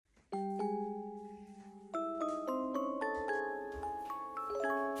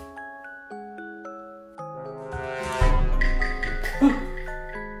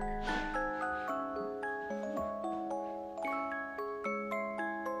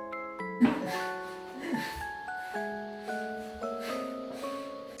Who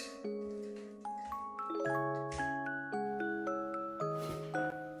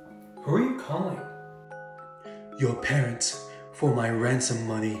are you calling? Your parents for my ransom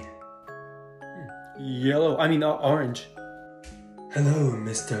money. Orange. Hello,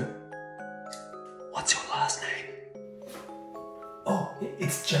 mister. What's your last name? Oh,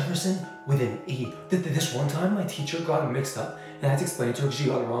 it's Jefferson with an E. This one time my teacher got it mixed up and I had to explain to her because she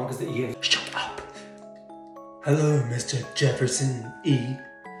got it wrong because the E is... Shut up! Hello, Mr. Jefferson E.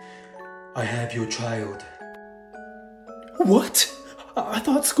 I have your child. What? I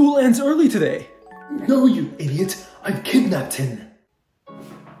thought school ends early today. No, you idiot! I've kidnapped him!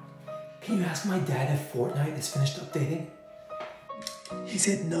 Can you ask my dad if Fortnite is finished updating? He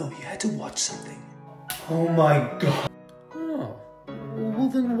said no, he had to watch something. Oh my god. Oh, well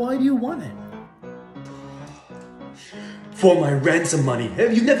then why do you want it? For my ransom money.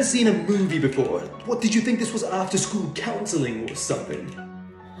 Have you never seen a movie before? What, did you think this was after school counseling or something?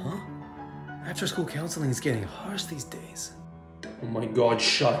 Huh? After school counseling is getting harsh these days. Oh my god,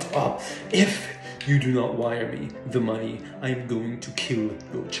 shut up. If you do not wire me the money, I am going to kill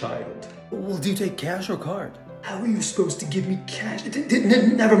your child. Well, do you take cash or card? How are you supposed to give me cash?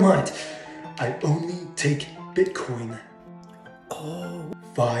 Never mind. I only take Bitcoin. Oh.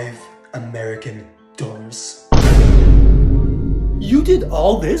 $5 American. You did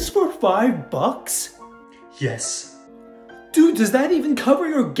all this for $5? Yes. Dude, does that even cover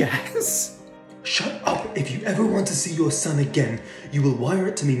your gas? Shut up! If you ever want to see your son again, you will wire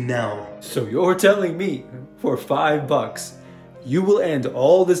it to me now. So you're telling me, for $5, you will end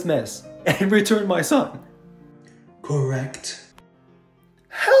all this mess and return my son? Correct.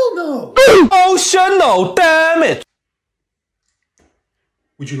 Hell no! Oh shit no, damn it!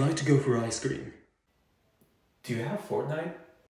 Would you like to go for ice cream? Do you have Fortnite?